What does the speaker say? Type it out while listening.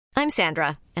I'm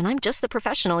Sandra, and I'm just the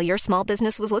professional your small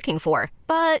business was looking for.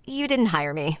 But you didn't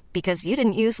hire me because you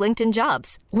didn't use LinkedIn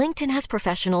Jobs. LinkedIn has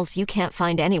professionals you can't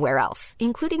find anywhere else,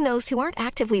 including those who aren't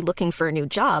actively looking for a new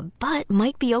job, but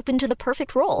might be open to the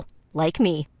perfect role, like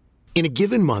me. In a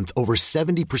given month, over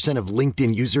 70% of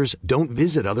LinkedIn users don't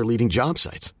visit other leading job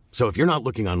sites. So if you're not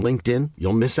looking on LinkedIn,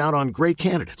 you'll miss out on great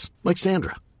candidates like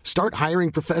Sandra. Start hiring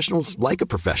professionals like a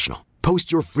professional.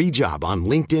 Post your free job on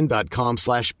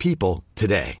linkedin.com/people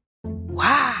today.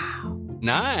 Wow.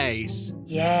 Nice.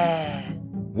 Yeah.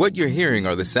 What you're hearing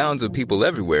are the sounds of people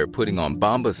everywhere putting on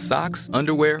Bombas socks,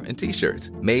 underwear, and T-shirts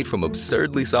made from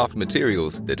absurdly soft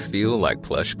materials that feel like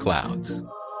plush clouds.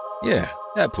 Yeah,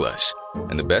 that plush.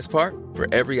 And the best part? For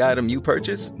every item you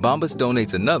purchase, Bombas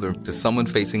donates another to someone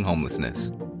facing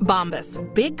homelessness. Bombas.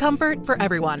 Big comfort for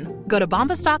everyone. Go to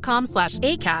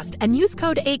bombas.com/ACAST and use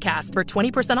code ACAST for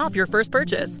 20% off your first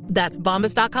purchase. That's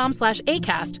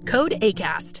bombas.com/ACAST. Code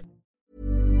ACAST.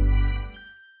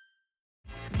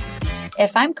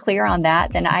 If I'm clear on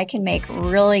that, then I can make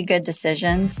really good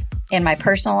decisions in my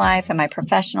personal life and my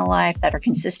professional life that are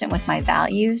consistent with my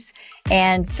values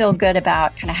and feel good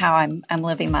about kind of how I'm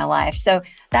living my life. So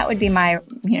that would be my,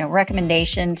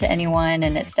 recommendation to anyone.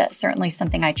 And it's certainly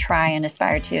something I try and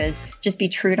aspire to, is just be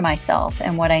true to myself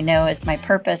and what I know is my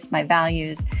purpose, my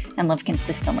values, and live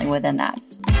consistently within that.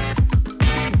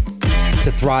 To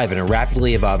thrive in a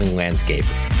rapidly evolving landscape,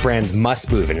 brands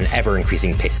must move at an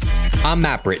ever-increasing pace. I'm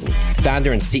Matt Britton,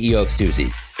 founder and CEO of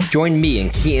Suzy. Join me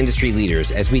and key industry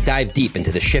leaders as we dive deep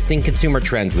into the shifting consumer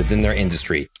trends within their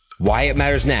industry, why it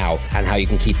matters now, and how you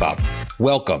can keep up.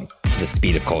 Welcome to the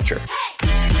speed of culture.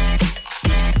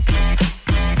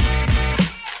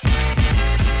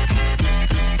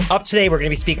 Up today, we're going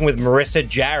to be speaking with Marissa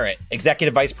Jarratt,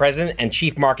 Executive Vice President and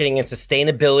Chief Marketing and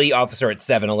Sustainability Officer at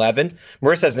 7-Eleven.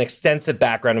 Marissa has an extensive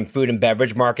background in food and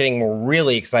beverage marketing. We're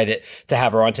really excited to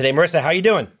have her on today. Marissa, how are you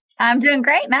doing? I'm doing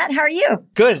great, Matt. How are you?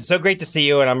 Good. It's so great to see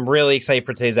you. And I'm really excited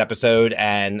for today's episode.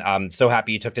 And I'm so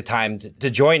happy you took the time to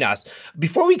join us.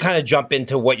 Before we kind of jump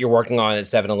into what you're working on at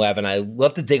 7-Eleven, I'd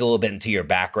love to dig a little bit into your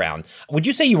background. Would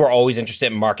you say you were always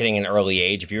interested in marketing in an early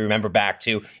age? If you remember back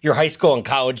to your high school and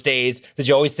college days, did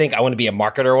you always think, I want to be a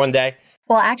marketer one day?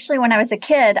 Well, actually, when I was a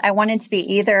kid, I wanted to be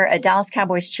either a Dallas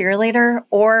Cowboys cheerleader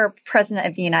or president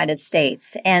of the United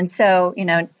States. And so,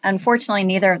 unfortunately,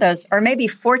 neither of those, or maybe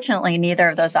fortunately, neither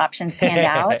of those options panned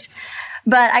out.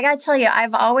 But I got to tell you,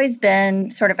 I've always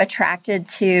been sort of attracted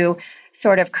to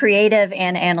sort of creative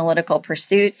and analytical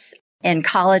pursuits. In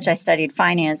college, I studied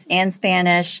finance and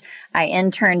Spanish. I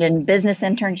interned in business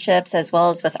internships as well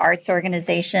as with arts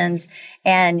organizations.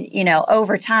 And,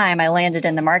 over time, I landed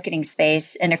in the marketing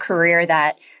space in a career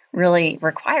that really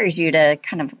requires you to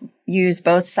kind of use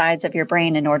both sides of your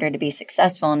brain in order to be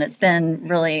successful. And it's been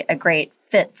really a great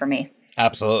fit for me.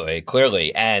 Absolutely,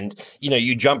 clearly. And,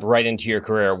 you jump right into your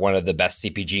career at one of the best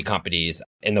CPG companies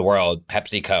in the world,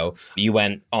 PepsiCo. You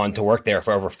went on to work there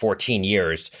for over 14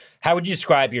 years. How would you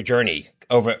describe your journey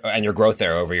and your growth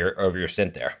there over your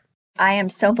stint there? I am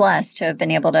so blessed to have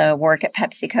been able to work at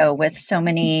PepsiCo with so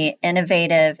many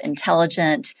innovative,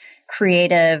 intelligent,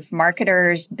 creative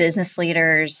marketers, business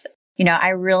leaders. I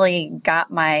really got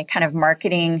my kind of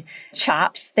marketing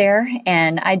chops there,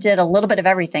 and I did a little bit of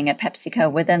everything at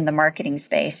PepsiCo within the marketing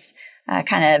space. I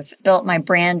kind of built my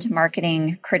brand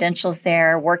marketing credentials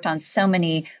there, worked on so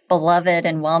many beloved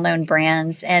and well-known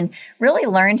brands, and really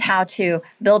learned how to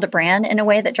build a brand in a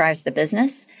way that drives the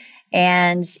business.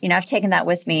 And, I've taken that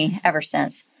with me ever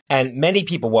since. And many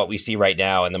people, what we see right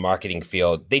now in the marketing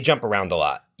field, they jump around a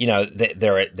lot.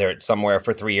 They're somewhere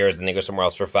for 3 years and they go somewhere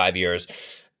else for 5 years.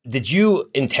 Did you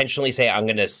intentionally say, I'm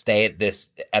going to stay at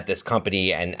this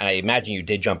company? And I imagine you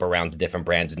did jump around to different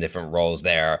brands and different roles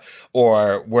there.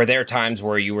 Or were there times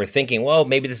where you were thinking, well,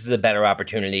 maybe this is a better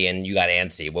opportunity and you got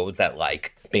antsy? What was that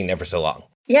like being there for so long?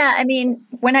 Yeah,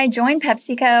 when I joined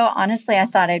PepsiCo, honestly, I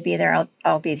thought I'd be there.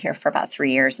 I'll be here for about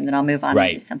 3 years and then I'll move on and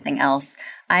do something else.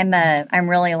 I'm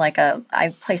really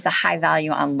I place a high value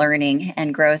on learning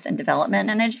and growth and development.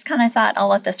 And I just kind of thought I'll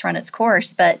let this run its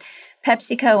course. But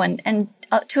PepsiCo and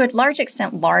to a large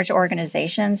extent, large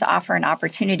organizations offer an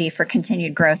opportunity for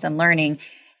continued growth and learning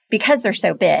because they're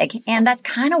so big. And that's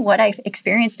kind of what I've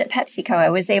experienced at PepsiCo. I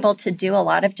was able to do a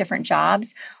lot of different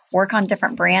jobs work on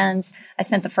different brands. I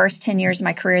spent the first 10 years of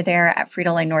my career there at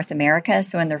Frito-Lay North America,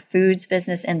 so in their foods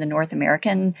business in the North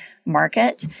American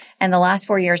market. And the last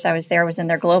 4 years I was there was in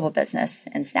their global business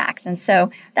and snacks. And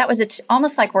so that was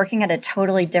almost like working at a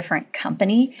totally different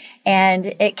company.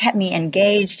 And it kept me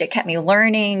engaged. It kept me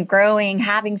learning, growing,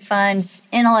 having fun,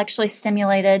 intellectually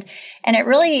stimulated. And it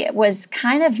really was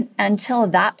kind of until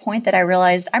that point that I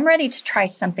realized I'm ready to try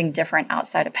something different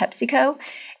outside of PepsiCo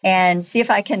and see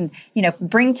if I can,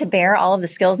 bring to bear all of the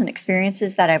skills and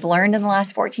experiences that I've learned in the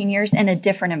last 14 years in a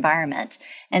different environment.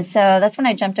 And so that's when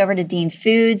I jumped over to Dean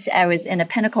Foods. I was in a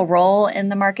pinnacle role in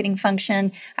the marketing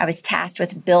function. I was tasked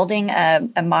with building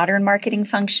a modern marketing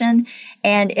function.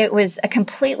 And it was a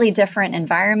completely different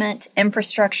environment,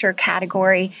 infrastructure,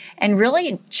 category, and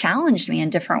really challenged me in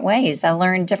different ways. I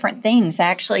learned different things. I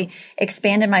actually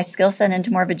expanded my skill set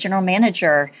into more of a general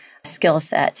manager skill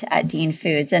set at Dean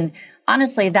Foods. And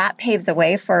honestly, that paved the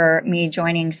way for me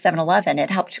joining 7-Eleven. It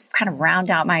helped kind of round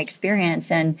out my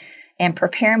experience and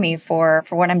prepare me for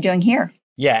what I'm doing here.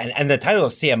 Yeah, and the title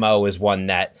of CMO is one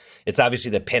that it's obviously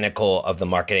the pinnacle of the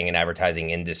marketing and advertising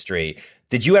industry.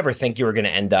 Did you ever think you were going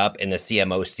to end up in the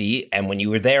CMO seat? And when you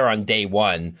were there on day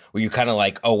one, were you kind of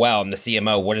like, oh, wow, I'm the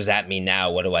CMO. What does that mean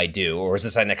now? What do I do? Or was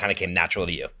this something that kind of came natural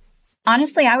to you?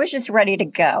 Honestly, I was just ready to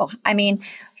go. I mean,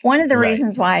 one of the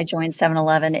reasons why I joined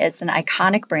 7-Eleven, it's an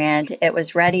iconic brand. It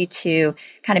was ready to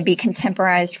kind of be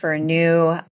contemporized for a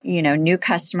new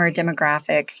customer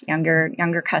demographic,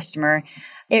 younger customer.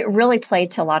 It really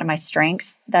played to a lot of my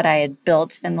strengths that I had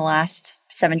built in the last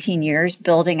 17 years,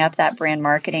 building up that brand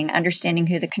marketing, understanding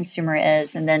who the consumer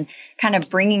is, and then kind of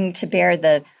bringing to bear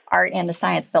the art and the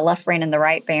science, the left brain and the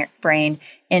right brain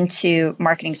into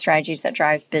marketing strategies that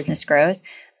drive business growth.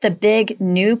 The big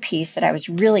new piece that I was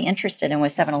really interested in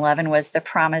with 7-Eleven was the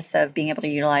promise of being able to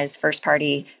utilize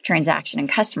first-party transaction and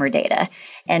customer data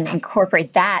and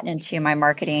incorporate that into my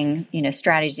marketing,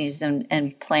 strategies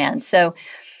and plans. So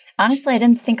honestly, I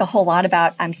didn't think a whole lot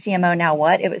about I'm CMO, now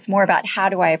what? It was more about how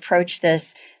do I approach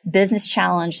this business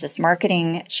challenge, this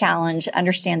marketing challenge,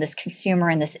 understand this consumer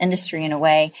and this industry in a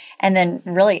way, and then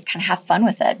really kind of have fun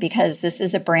with it, because this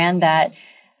is a brand that,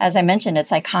 as I mentioned,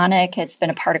 it's iconic. It's been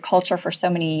a part of culture for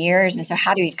so many years. And so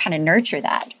how do you kind of nurture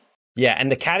that? Yeah.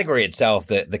 And the category itself,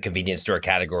 the convenience store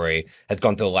category, has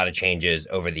gone through a lot of changes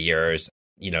over the years,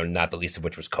 not the least of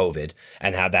which was COVID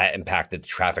and how that impacted the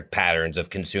traffic patterns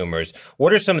of consumers.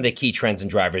 What are some of the key trends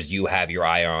and drivers you have your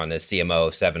eye on as CMO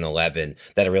of 7-Eleven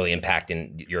that are really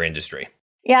impacting your industry?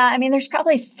 Yeah, I mean, there's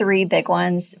probably three big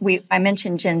ones. I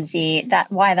mentioned Gen Z.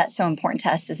 Why that's so important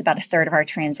to us is about a third of our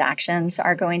transactions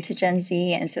are going to Gen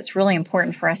Z. And so it's really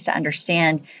important for us to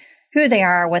understand who they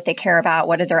are, what they care about,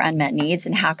 what are their unmet needs,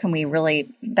 and how can we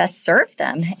really best serve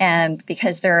them. And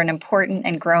because they're an important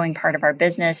and growing part of our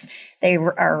business, they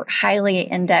are highly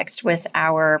indexed with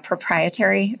our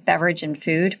proprietary beverage and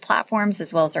food platforms,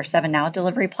 as well as our 7NOW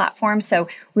delivery platform. So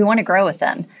we want to grow with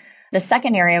them. The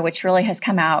second area, which really has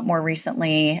come out more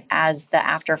recently as the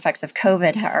after effects of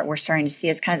COVID we're starting to see,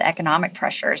 is kind of the economic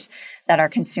pressures that our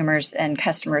consumers and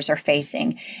customers are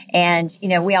facing. And,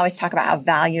 we always talk about how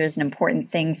value is an important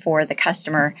thing for the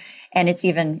customer, and it's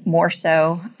even more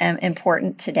so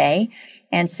important today.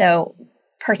 And so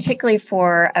particularly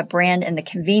for a brand in the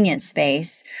convenience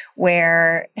space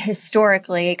where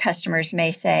historically customers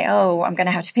may say, oh, I'm going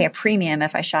to have to pay a premium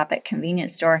if I shop at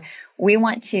convenience store. We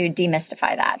want to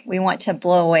demystify that. We want to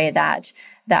blow away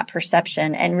that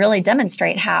perception and really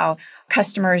demonstrate how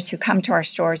customers who come to our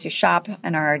stores, who shop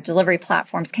on our delivery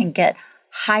platforms, can get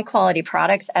high quality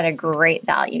products at a great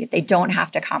value. They don't have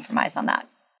to compromise on that.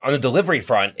 On the delivery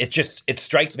front, it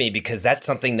strikes me because that's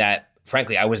something that,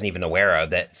 frankly, I wasn't even aware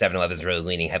of, that 7-Eleven is really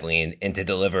leaning heavily into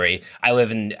delivery. I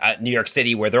live in New York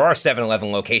City where there are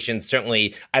 7-Eleven locations.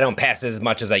 Certainly, I don't pass as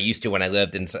much as I used to when I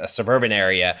lived in a suburban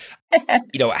area.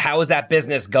 How is that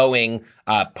business going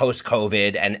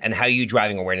post-COVID, and how are you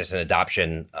driving awareness and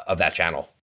adoption of that channel?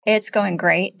 It's going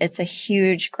great. It's a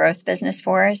huge growth business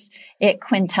for us. It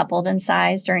quintupled in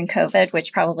size during COVID,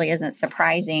 which probably isn't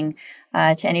surprising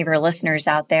to any of your listeners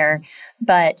out there.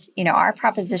 But, our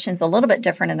proposition is a little bit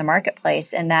different in the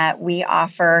marketplace in that we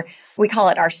call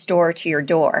it our store to your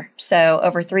door. So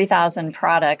over 3,000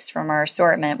 products from our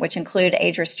assortment, which include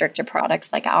age-restricted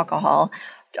products like alcohol,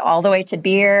 all the way to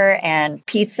beer and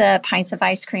pizza, pints of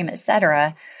ice cream, et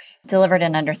cetera, delivered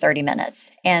in under 30 minutes.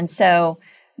 And so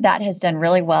that has done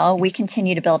really well. We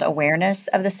continue to build awareness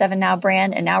of the 7NOW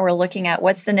brand, and now we're looking at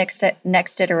what's the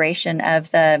next iteration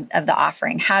of the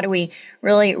offering. How do we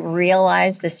really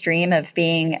realize this dream of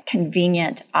being a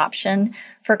convenient option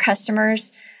for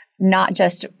customers, not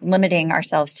just limiting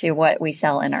ourselves to what we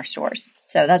sell in our stores?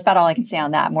 So that's about all I can say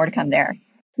on that. More to come there.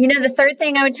 The third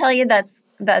thing I would tell you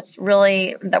that's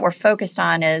really that we're focused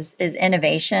on is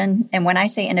innovation. And when I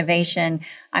say innovation,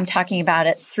 I'm talking about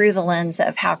it through the lens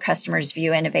of how customers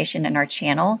view innovation in our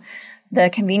channel. The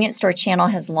convenience store channel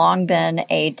has long been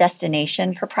a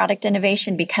destination for product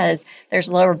innovation because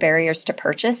there's lower barriers to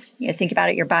purchase. Think about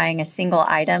it, you're buying a single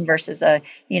item versus a,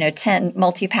 10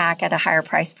 multi-pack at a higher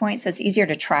price point. So it's easier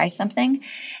to try something.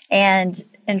 And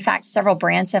in fact, several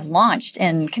brands have launched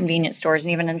in convenience stores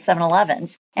and even in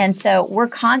 7-Elevens. And so we're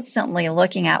constantly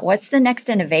looking at what's the next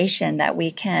innovation that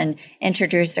we can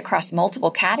introduce across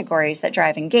multiple categories that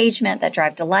drive engagement, that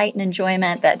drive delight and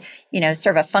enjoyment, that,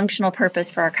 serve a functional purpose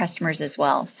for our customers as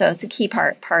well. So it's a key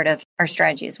part of our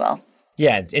strategy as well.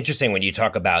 Yeah, it's interesting when you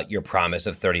talk about your promise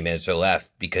of 30 minutes or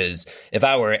less, because if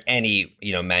I were any,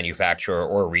 manufacturer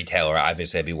or retailer,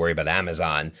 obviously I'd be worried about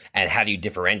Amazon and how do you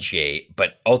differentiate?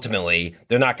 But ultimately,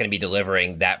 they're not going to be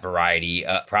delivering that variety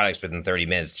of products within 30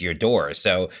 minutes to your door.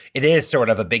 So it is sort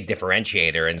of a big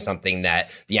differentiator and something that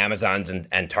the Amazons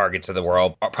and Targets of the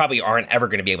world probably aren't ever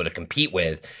going to be able to compete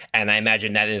with. And I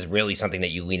imagine that is really something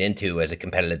that you lean into as a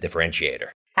competitive differentiator.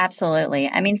 Absolutely.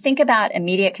 I mean, think about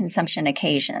immediate consumption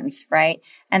occasions, right?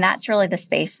 And that's really the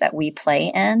space that we play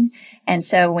in. And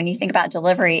so when you think about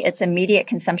delivery, it's immediate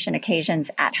consumption occasions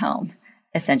at home,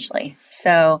 essentially.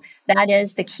 So that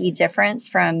is the key difference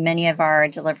from many of our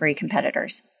delivery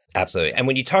competitors. Absolutely. And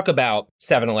when you talk about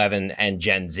 7-Eleven and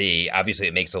Gen Z, obviously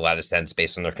it makes a lot of sense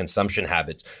based on their consumption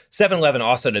habits. 7-Eleven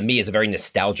also to me is a very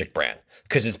nostalgic brand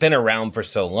because it's been around for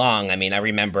so long. I mean, I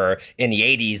remember in the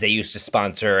 80s, they used to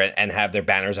sponsor and have their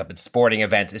banners up at sporting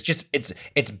events.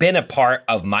 It's been a part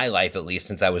of my life, at least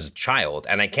since I was a child.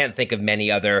 And I can't think of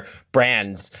many other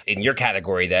brands in your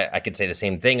category that I could say the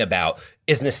same thing about.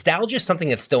 Is nostalgia something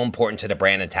that's still important to the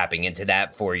brand and tapping into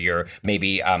that for your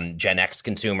maybe Gen X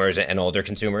consumers and older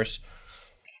consumers?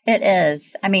 It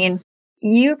is. I mean,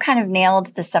 you kind of nailed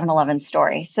the 7-Eleven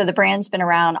story. So the brand's been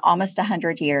around almost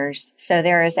 100 years. So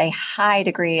there is a high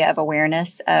degree of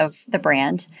awareness of the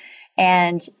brand.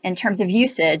 And in terms of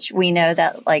usage, we know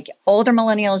that like older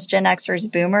millennials, Gen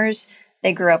Xers, boomers,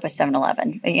 they grew up with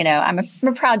 7-Eleven. I'm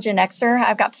a proud Gen Xer.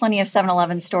 I've got plenty of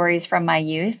 7-Eleven stories from my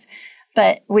youth.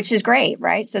 But which is great,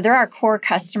 right? So they're our core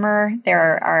customer.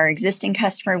 They're our existing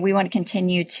customer. We want to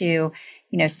continue to,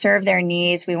 serve their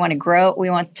needs. We want to grow. We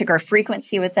want to grow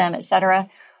frequency with them, et cetera.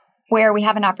 Where we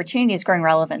have an opportunity is growing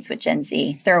relevance with Gen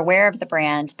Z. They're aware of the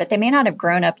brand, but they may not have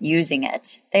grown up using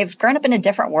it. They've grown up in a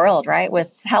different world, right?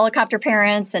 With helicopter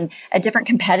parents and a different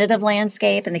competitive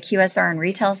landscape in the QSR and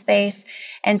retail space.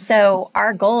 And so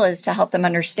our goal is to help them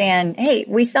understand, hey,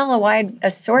 we sell a wide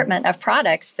assortment of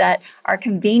products that are a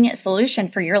convenient solution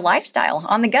for your lifestyle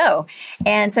on the go.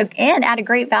 And at a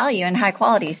great value and high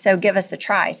quality. So give us a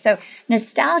try. So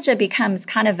nostalgia becomes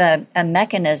kind of a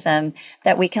mechanism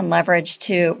that we can leverage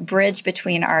to bridge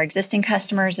between our existing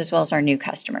customers as well as our new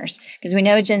customers. Because we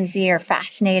know Gen Z are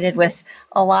fascinated with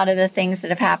a lot of the things that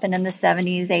have happened in the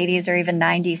 70s, 80s, or even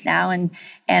 90s now.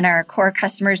 And our core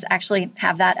customers actually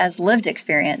have that as lived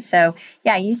experience. So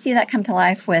yeah, you see that come to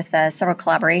life with several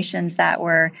collaborations that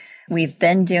we've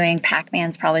been doing.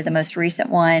 Pac-Man's probably the most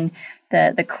recent one.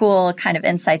 The cool kind of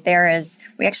insight there is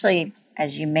we actually,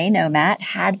 as you may know, Matt,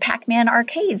 had Pac-Man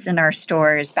arcades in our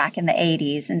stores back in the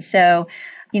 80s. And so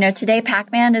today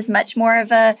Pac-Man is much more of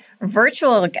a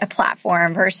virtual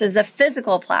platform versus a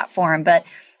physical platform, but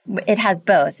it has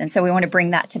both. And so we want to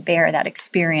bring that to bear, that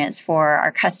experience for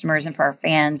our customers and for our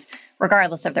fans,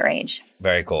 regardless of their age.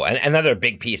 Very cool. And another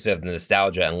big piece of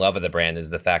nostalgia and love of the brand is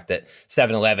the fact that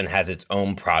 7-Eleven has its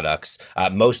own products,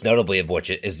 most notably of which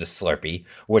is the Slurpee,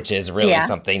 which is really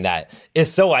something that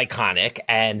is so iconic.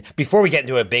 And before we get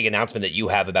into a big announcement that you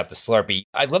have about the Slurpee,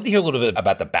 I'd love to hear a little bit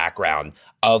about the background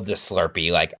of the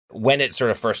Slurpee, like when it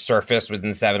sort of first surfaced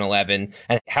within 7-Eleven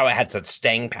and how it had such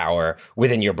staying power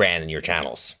within your brand and your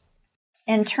channels.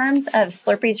 In terms of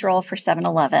Slurpee's role for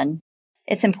 7-Eleven,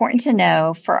 it's important to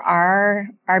know for our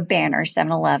banner,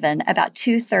 7-Eleven, about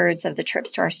 2/3 of the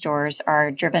trips to our stores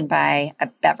are driven by a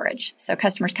beverage. So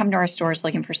customers come to our stores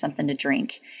looking for something to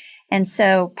drink. And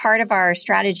so part of our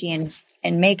strategy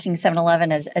in making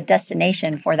 7-Eleven as a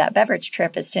destination for that beverage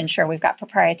trip is to ensure we've got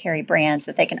proprietary brands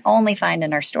that they can only find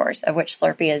in our stores, of which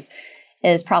Slurpee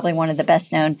is probably one of the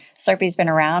best known. Slurpee's been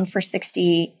around for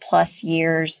 60 plus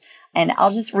years. And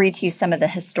I'll just read to you some of the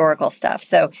historical stuff.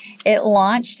 So it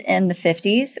launched in the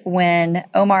 50s when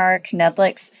Omar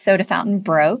Knedlick's soda fountain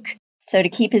broke. So to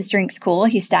keep his drinks cool,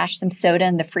 he stashed some soda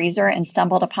in the freezer and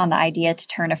stumbled upon the idea to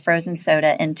turn a frozen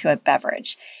soda into a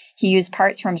beverage. he used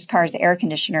parts from his car's air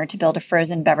conditioner to build a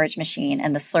frozen beverage machine,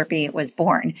 and the Slurpee was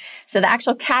born. So the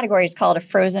actual category is called a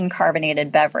frozen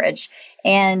carbonated beverage.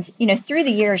 And, through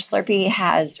the years, Slurpee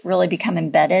has really become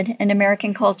embedded in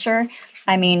American culture.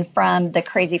 I mean, from the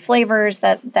crazy flavors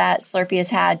that Slurpee has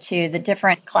had to the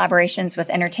different collaborations with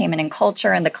entertainment and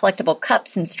culture and the collectible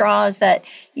cups and straws that,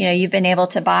 you've been able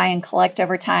to buy and collect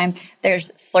over time.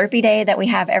 There's Slurpee Day that we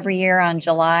have every year on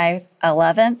July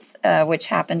 11th, which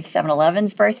happens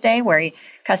 7-Eleven's birthday, where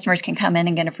customers can come in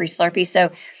and get a free Slurpee. So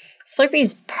Slurpee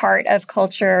is part of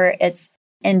culture. It's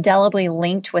indelibly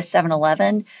linked with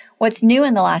 7-Eleven. What's new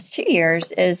in the last 2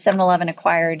 years is 7-Eleven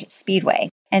acquired Speedway.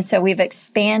 And so we've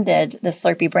expanded the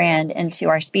Slurpee brand into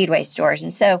our Speedway stores.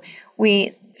 And so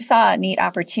we saw a neat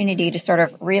opportunity to sort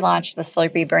of relaunch the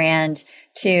Slurpee brand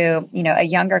to, a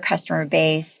younger customer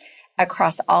base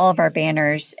across all of our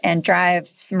banners and drive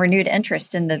some renewed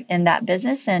interest in that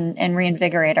business and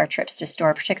reinvigorate our trips to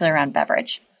store, particularly around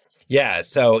beverage. Yeah.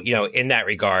 So, in that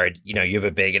regard, you have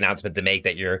a big announcement to make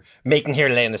that you're making here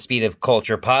today on the Speed of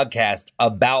Culture podcast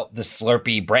about the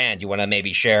Slurpee brand. You want to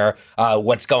maybe share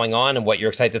what's going on and what you're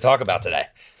excited to talk about today?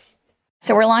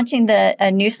 So we're launching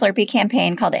a new Slurpee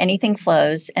campaign called Anything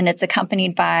Flows, and it's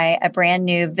accompanied by a brand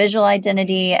new visual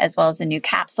identity as well as a new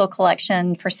capsule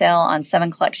collection for sale on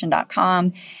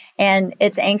 7collection.com. And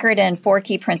it's anchored in 4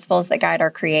 key principles that guide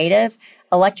our creative: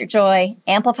 electric joy,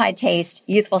 amplified taste,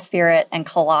 youthful spirit, and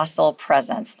colossal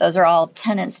presence. Those are all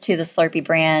tenets to the Slurpee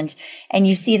brand, and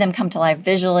you see them come to life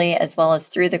visually as well as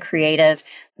through the creative.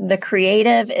 The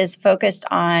creative is focused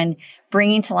on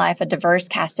bringing to life a diverse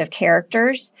cast of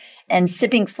characters and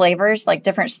sipping flavors like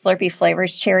different Slurpee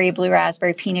flavors: cherry, blue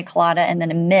raspberry, pina colada, and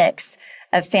then a mix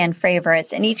of fan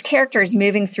favorites. And each character is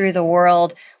moving through the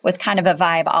world with kind of a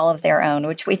vibe all of their own,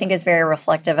 which we think is very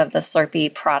reflective of the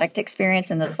Slurpee product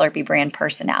experience and the Slurpee brand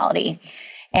personality.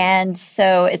 And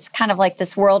so it's kind of like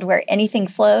this world where anything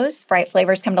flows, bright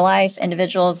flavors come to life,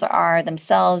 individuals are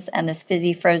themselves, and this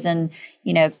fizzy, frozen,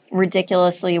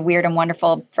 ridiculously weird and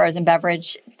wonderful frozen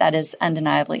beverage that is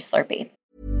undeniably Slurpee.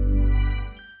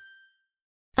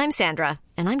 I'm Sandra,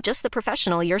 and I'm just the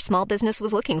professional your small business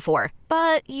was looking for.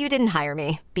 But you didn't hire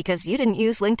me because you didn't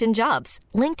use LinkedIn Jobs.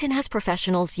 LinkedIn has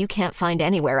professionals you can't find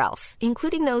anywhere else,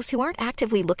 including those who aren't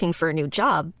actively looking for a new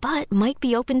job, but might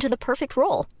be open to the perfect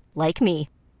role, like me.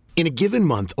 In a given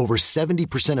month, over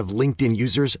 70% of LinkedIn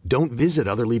users don't visit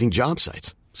other leading job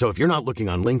sites. So if you're not looking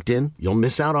on LinkedIn, you'll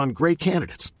miss out on great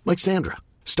candidates like Sandra.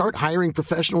 Start hiring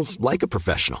professionals like a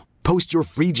professional. Post your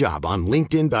free job on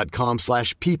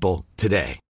linkedin.com/people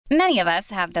today. Many of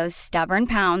us have those stubborn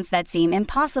pounds that seem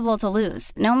impossible to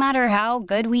lose, no matter how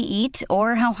good we eat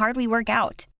or how hard we work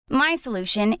out. My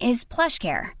solution is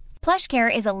PlushCare.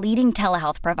 PlushCare is a leading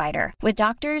telehealth provider with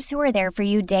doctors who are there for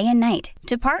you day and night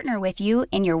to partner with you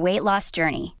in your weight loss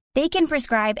journey. They can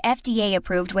prescribe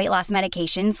FDA-approved weight loss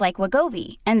medications like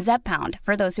Wegovy and Zepbound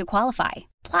for those who qualify.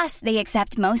 Plus, they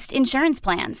accept most insurance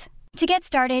plans. To get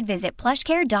started, visit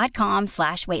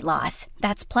plushcare.com/weightloss.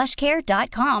 That's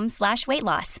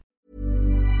plushcare.com/weightloss.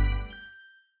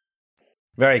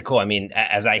 Very cool. I mean,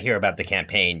 as I hear about the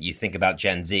campaign, you think about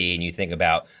Gen Z and you think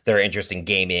about their interest in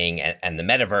gaming and the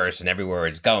metaverse and everywhere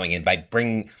it's going. And by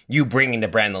bringing the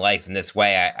brand to life in this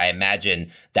way, I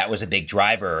imagine that was a big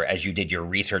driver as you did your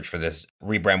research for this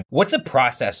rebrand. What's the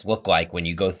process look like when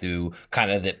you go through kind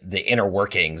of the inner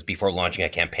workings before launching a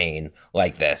campaign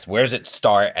like this? Where does it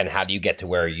start and how do you get to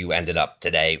where you ended up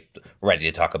today, ready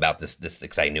to talk about this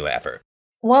exciting new effort?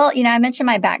 Well, I mentioned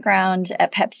my background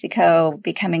at PepsiCo,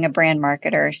 becoming a brand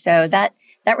marketer. So that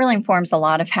really informs a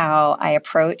lot of how I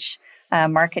approach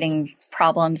marketing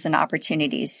problems and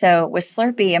opportunities. So with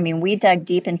Slurpee, we dug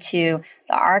deep into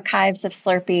the archives of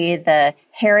Slurpee, the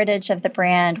heritage of the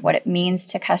brand, what it means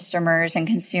to customers and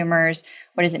consumers,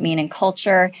 what does it mean in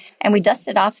culture? And we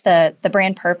dusted off the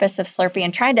brand purpose of Slurpee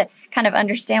and tried to kind of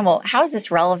understand, well, how is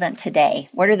this relevant today?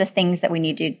 What are the things that we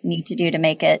need to do to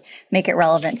make it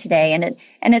relevant today? And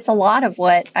it's a lot of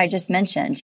what I just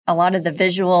mentioned. A lot of the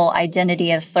visual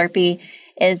identity of Slurpee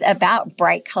is about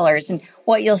bright colors. And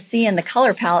what you'll see in the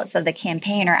color palettes of the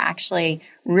campaign are actually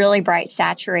really bright,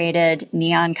 saturated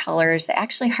neon colors. They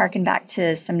actually harken back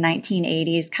to some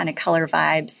 1980s kind of color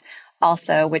vibes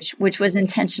also, which was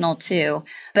intentional too,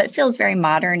 but it feels very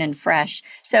modern and fresh.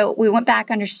 So we went back,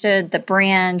 understood the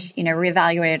brand,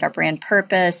 reevaluated our brand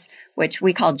purpose, which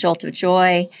we call Jolt of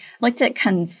Joy, looked at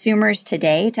consumers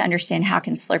today to understand how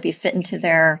can Slurpee fit into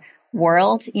their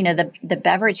world. The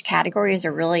beverage category is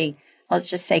a really, let's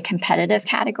just say, competitive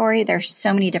category. There's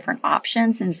so many different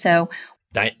options. And so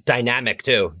dynamic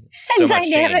too. So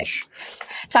much change.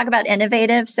 Talk about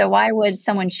innovative. So why would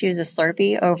someone choose a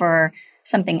Slurpee over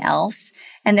something else?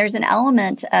 And there's an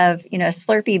element of,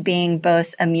 Slurpee being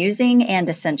both amusing and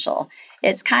essential.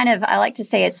 It's kind of, I like to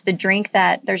say it's the drink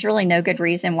that there's really no good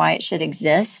reason why it should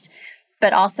exist,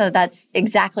 but also that's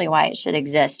exactly why it should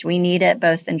exist. We need it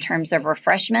both in terms of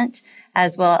refreshment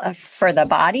as well for the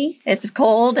body. It's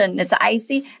cold and it's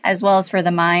icy, as well as for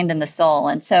the mind and the soul.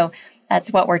 And so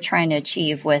that's what we're trying to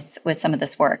achieve with some of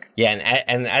this work. Yeah,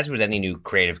 and as with any new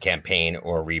creative campaign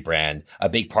or rebrand, a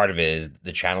big part of it is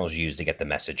the channels used to get the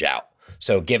message out.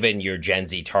 So given your Gen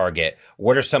Z target,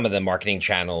 what are some of the marketing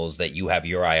channels that you have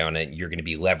your eye on and you're going to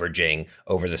be leveraging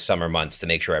over the summer months to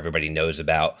make sure everybody knows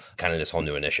about kind of this whole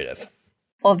new initiative?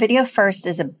 Well, video first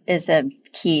is a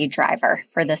key driver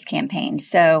for this campaign.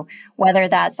 So whether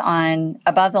that's on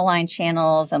above the line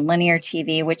channels and linear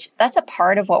TV, which that's a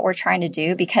part of what we're trying to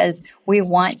do because we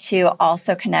want to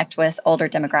also connect with older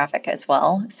demographic as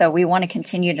well. So we want to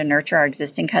continue to nurture our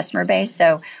existing customer base.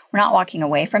 So we're not walking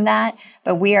away from that,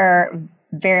 but we are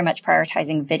very much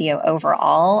prioritizing video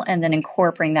overall and then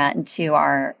incorporating that into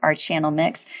our channel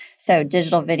mix. So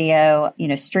digital video,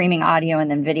 streaming audio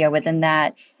and then video within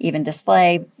that, even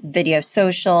display, video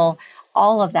social,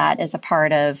 all of that is a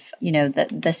part of,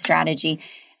 the strategy.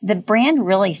 The brand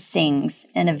really sings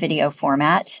in a video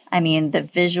format. I mean, the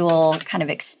visual kind of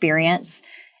experience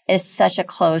is such a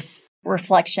close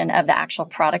reflection of the actual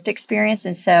product experience.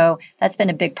 And so that's been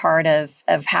a big part of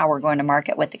how we're going to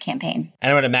market with the campaign.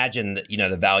 And I would imagine that,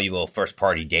 the valuable first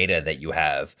party data that you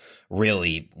have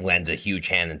really lends a huge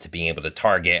hand into being able to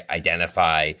target,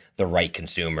 identify the right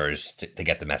consumers to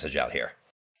get the message out here.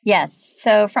 Yes.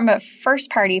 So from a first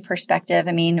party perspective,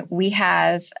 I mean,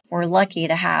 we're lucky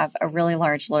to have a really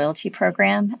large loyalty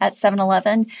program at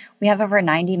 7-Eleven. We have over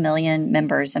 90 million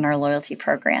members in our loyalty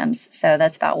programs. So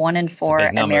that's about 1 in 4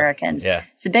 Americans. Yeah.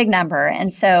 It's a big number.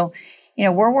 And so,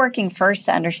 we're working first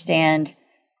to understand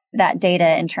that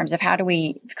data in terms of how do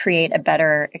we create a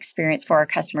better experience for our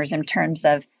customers in terms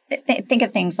of, think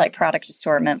of things like product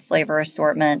assortment, flavor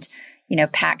assortment,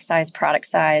 pack size, product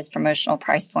size, promotional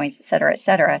price points, et cetera, et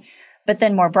cetera. But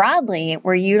then more broadly,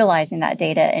 we're utilizing that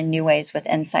data in new ways with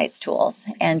insights tools.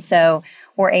 And so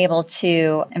we're able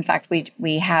to, in fact,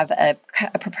 we have a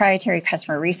proprietary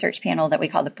customer research panel that we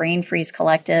call the Brain Freeze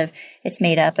Collective. It's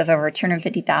made up of over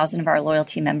 250,000 of our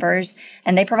loyalty members,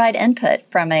 and they provide input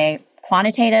from a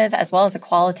quantitative as well as a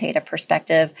qualitative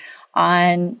perspective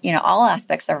on, all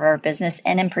aspects of our business.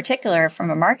 And in particular, from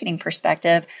a marketing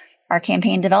perspective, our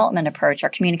campaign development approach, our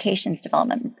communications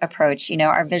development approach,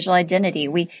 our visual identity.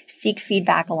 We seek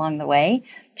feedback along the way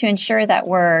to ensure that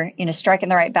we're, striking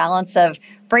the right balance of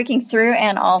breaking through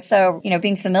and also,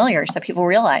 being familiar so people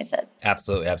realize it.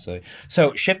 Absolutely. Absolutely.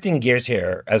 So shifting gears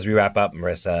here as we wrap up,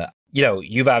 Marissa,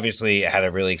 you've obviously had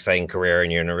a really exciting career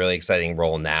and you're in a really exciting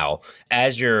role now.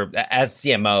 As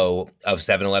CMO of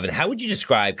 7-Eleven, how would you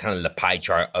describe kind of the pie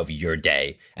chart of your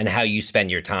day and how you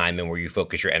spend your time and where you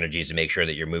focus your energies to make sure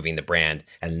that you're moving the brand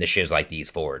and initiatives like these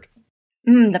forward?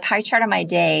 The pie chart of my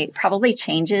day probably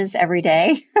changes every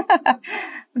day.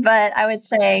 But I would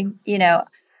say,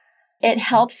 it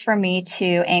helps for me to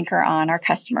anchor on our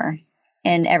customer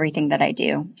in everything that I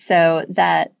do. So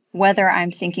that whether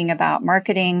I'm thinking about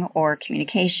marketing or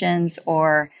communications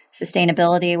or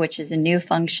sustainability, which is a new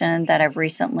function that I've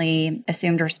recently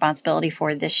assumed responsibility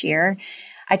for this year,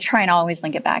 I try and always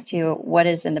link it back to what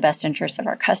is in the best interest of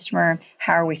our customer,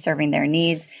 how are we serving their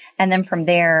needs, and then from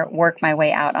there, work my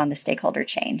way out on the stakeholder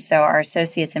chain. So our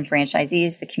associates and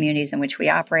franchisees, the communities in which we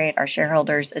operate, our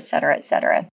shareholders, et cetera, et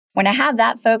cetera. When I have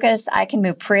that focus, I can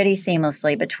move pretty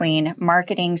seamlessly between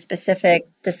marketing specific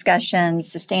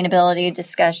discussions, sustainability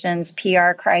discussions,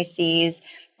 PR crises,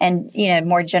 and,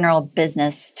 more general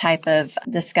business type of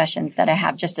discussions that I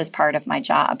have just as part of my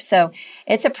job. So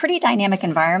it's a pretty dynamic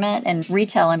environment, and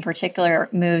retail in particular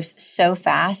moves so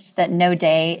fast that no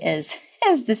day is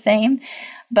the same.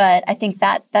 But I think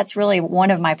that's really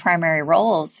one of my primary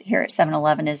roles here at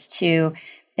 7-Eleven is to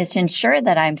ensure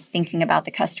that I'm thinking about the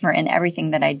customer in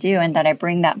everything that I do and that I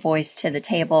bring that voice to the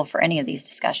table for any of these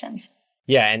discussions.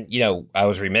 Yeah. And, I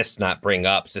was remiss not bring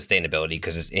up sustainability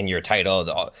because it's in your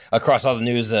title across all the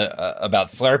news about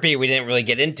Slurpee. We didn't really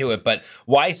get into it, but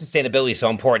why is sustainability so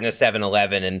important at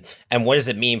 7-Eleven and what does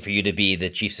it mean for you to be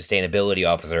the chief sustainability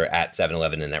officer at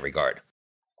 7-Eleven in that regard?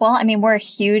 Well, I mean, we're a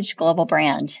huge global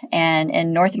brand. And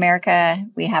in North America,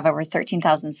 we have over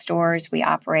 13,000 stores. We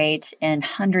operate in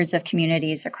hundreds of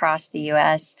communities across the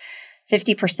U.S.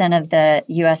 50% of the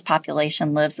U.S.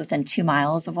 population lives within 2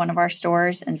 miles of one of our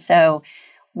stores. And so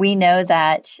we know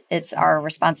that it's our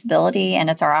responsibility and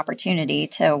it's our opportunity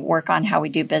to work on how we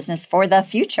do business for the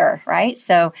future, right?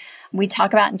 So we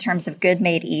talk about in terms of good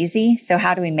made easy. So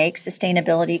how do we make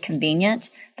sustainability convenient?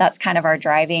 That's kind of our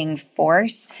driving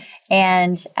force.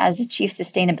 And as the Chief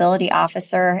Sustainability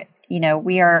Officer,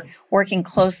 we are working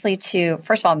closely to,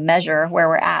 first of all, measure where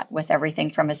we're at with everything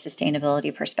from a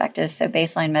sustainability perspective. So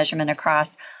baseline measurement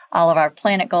across all of our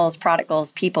planet goals, product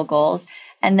goals, people goals.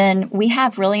 And then we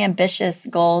have really ambitious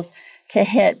goals to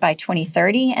hit by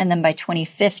 2030 and then by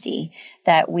 2050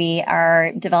 that we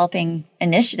are developing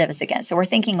initiatives against. So we're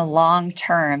thinking long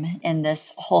term in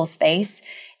this whole space.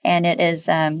 And it is,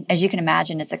 as you can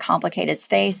imagine, it's a complicated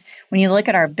space. When you look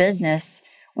at our business,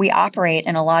 we operate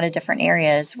in a lot of different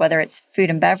areas, whether it's food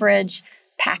and beverage,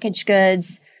 packaged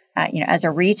goods, as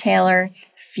a retailer,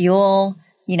 fuel,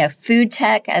 food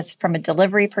tech as from a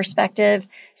delivery perspective.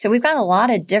 So we've got a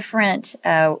lot of different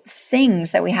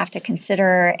things that we have to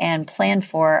consider and plan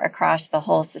for across the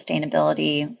whole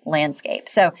sustainability landscape.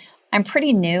 So I'm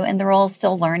pretty new in the role,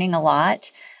 still learning a lot.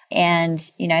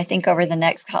 And, I think over the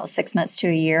next 6 months to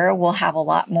a year, we'll have a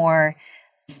lot more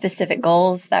specific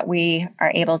goals that we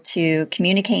are able to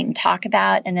communicate and talk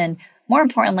about. And then more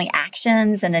importantly,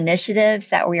 actions and initiatives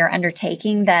that we are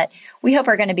undertaking that we hope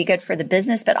are going to be good for the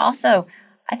business. But also,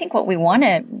 I think what we want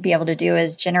to be able to do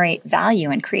is generate value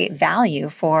and create value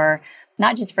for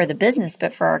not just for the business,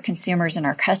 but for our consumers and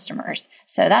our customers.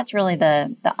 So that's really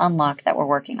the unlock that we're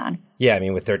working on. Yeah, I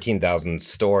mean, with 13,000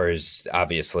 stores,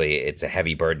 obviously, it's a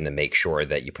heavy burden to make sure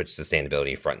that you put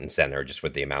sustainability front and center just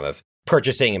with the amount of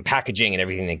purchasing and packaging and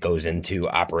everything that goes into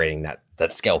operating that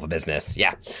scale of a business.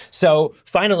 Yeah. So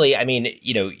finally, I mean,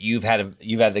 you've had an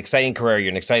exciting career. You're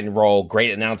in an exciting role.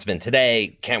 Great announcement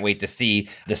today. Can't wait to see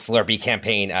the Slurpee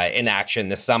campaign in action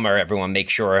this summer. Everyone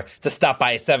make sure to stop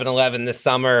by 7-Eleven this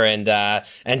summer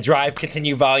and drive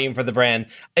continued volume for the brand.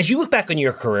 As you look back on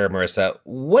your career, Marissa,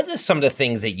 what are some of the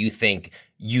things that you think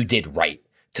you did right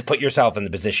to put yourself in the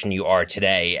position you are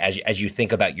today as you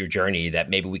think about your journey that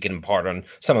maybe we can impart on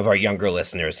some of our younger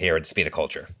listeners here at Speed of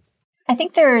Culture? I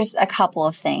think there's a couple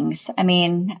of things. I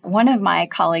mean, one of my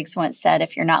colleagues once said,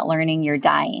 if you're not learning, you're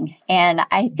dying. And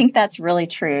I think that's really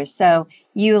true. So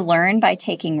you learn by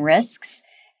taking risks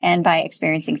and by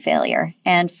experiencing failure.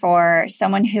 And for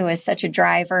someone who is such a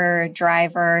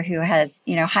driver who has,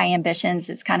 high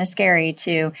ambitions, it's kind of scary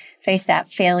to face that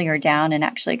failure down and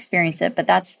actually experience it. But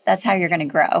that's how you're going to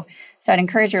grow. So I'd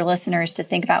encourage your listeners to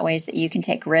think about ways that you can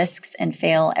take risks and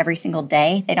fail every single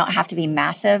day. They don't have to be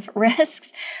massive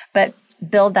risks, but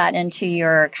build that into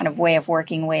your kind of way of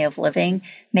working, way of living,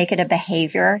 make it a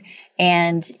behavior,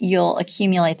 and you'll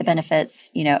accumulate the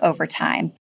benefits, over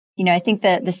time. I think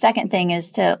that the second thing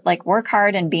is to work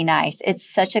hard and be nice. It's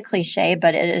such a cliche,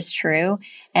 but it is true.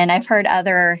 And I've heard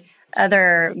other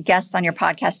guests on your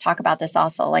podcast talk about this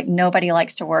also. Nobody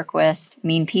likes to work with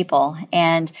mean people,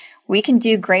 and we can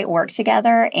do great work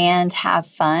together and have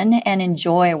fun and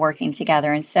enjoy working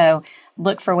together. And so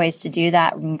look for ways to do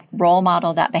that, role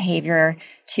model that behavior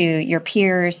to your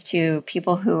peers, to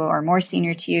people who are more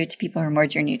senior to you, to people who are more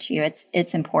junior to you.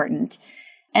 It's important.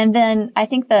 And then I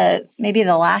think maybe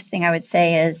the last thing I would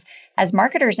say is, as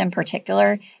marketers in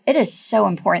particular, it is so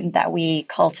important that we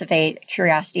cultivate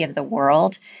curiosity of the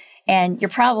world. And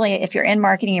if you're in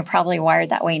marketing, you're probably wired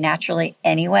that way naturally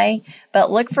anyway,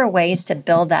 but look for ways to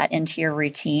build that into your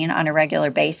routine on a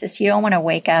regular basis. You don't want to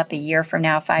wake up a year from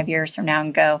now, 5 years from now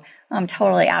and go, I'm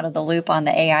totally out of the loop on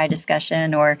the AI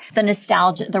discussion or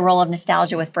the role of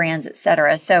nostalgia with brands, et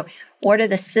cetera. So what are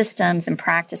the systems and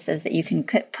practices that you can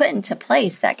put into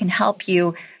place that can help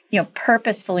you,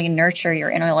 purposefully nurture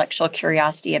your intellectual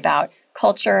curiosity about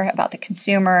culture, about the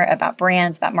consumer, about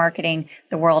brands, about marketing,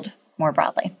 the world more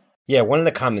broadly? Yeah, one of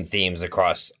the common themes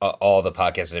across all the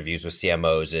podcast interviews with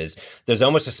CMOs is there's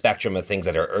almost a spectrum of things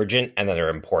that are urgent and that are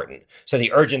important. So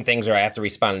the urgent things are I have to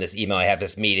respond to this email, I have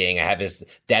this meeting, I have this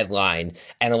deadline.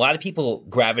 And a lot of people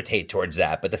gravitate towards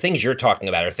that. But the things you're talking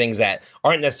about are things that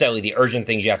aren't necessarily the urgent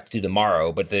things you have to do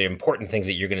tomorrow, but the important things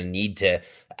that you're going to need to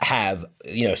have,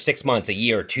 6 months, a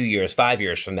year, 2 years, 5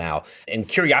 years from now. And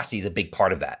curiosity is a big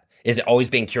part of that. Is it always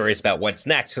being curious about what's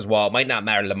next? Because while it might not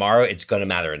matter tomorrow, it's going to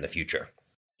matter in the future.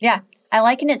 Yeah. I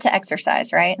liken it to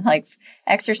exercise, right?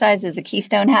 Exercise is a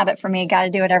keystone habit for me. Got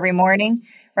to do it every morning,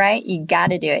 right? You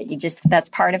got to do it. That's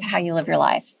part of how you live your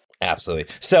life.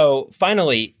 Absolutely. So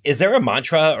finally, is there a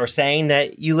mantra or saying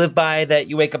that you live by that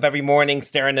you wake up every morning,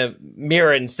 stare in the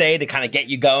mirror and say to kind of get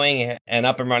you going and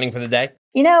up and running for the day?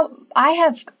 I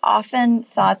have often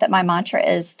thought that my mantra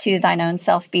is to thine own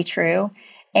self be true.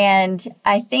 And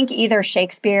I think either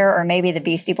Shakespeare or maybe the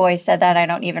Beastie Boys said that. I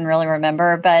don't even really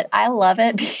remember, but I love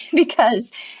it because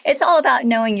it's all about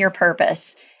knowing your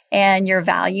purpose and your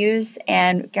values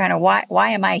and kind of why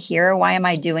am I here? Why am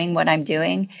I doing what I'm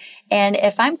doing? And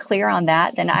if I'm clear on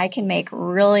that, then I can make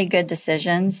really good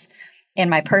decisions in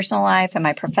my personal life and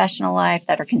my professional life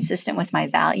that are consistent with my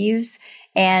values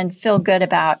and feel good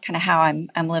about kind of how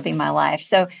I'm living my life.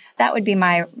 So that would be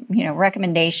my,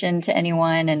 recommendation to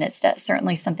anyone. And it's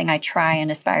certainly something I try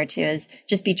and aspire to, is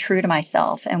just be true to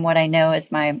myself and what I know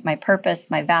is my purpose,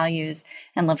 my values,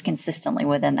 and live consistently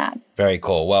within that. Very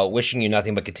cool. Well, wishing you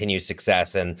nothing but continued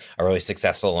success and a really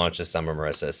successful launch this summer,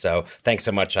 Marissa. So thanks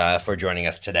so much for joining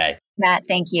us today. Matt,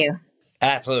 thank you.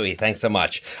 Absolutely. Thanks so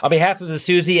much. On behalf of the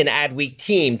Suzy and Adweek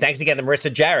team, thanks again to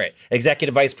Marissa Jarratt,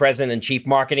 Executive Vice President and Chief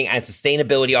Marketing and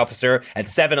Sustainability Officer at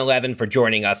 7-Eleven, for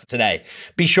joining us today.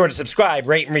 Be sure to subscribe,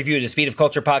 rate, and review the Speed of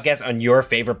Culture podcast on your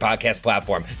favorite podcast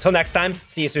platform. Till next time,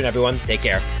 see you soon, everyone. Take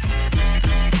care.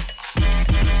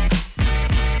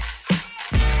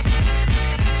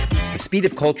 The Speed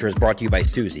of Culture is brought to you by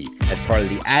Suzy as part of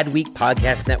the Adweek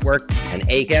Podcast Network and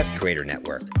Acast Creator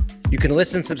Network. You can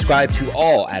listen and subscribe to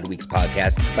all Adweek's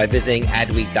podcasts by visiting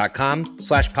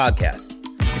adweek.com/podcasts.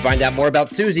 To find out more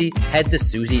about Suzy, head to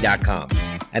Suzy.com.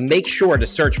 And make sure to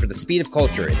search for The Speed of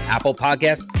Culture in Apple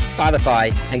Podcasts,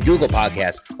 Spotify, and Google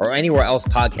Podcasts, or anywhere else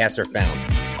podcasts are found.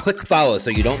 Click follow so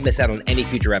you don't miss out on any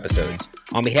future episodes.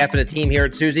 On behalf of the team here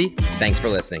at Suzy, thanks for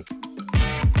listening.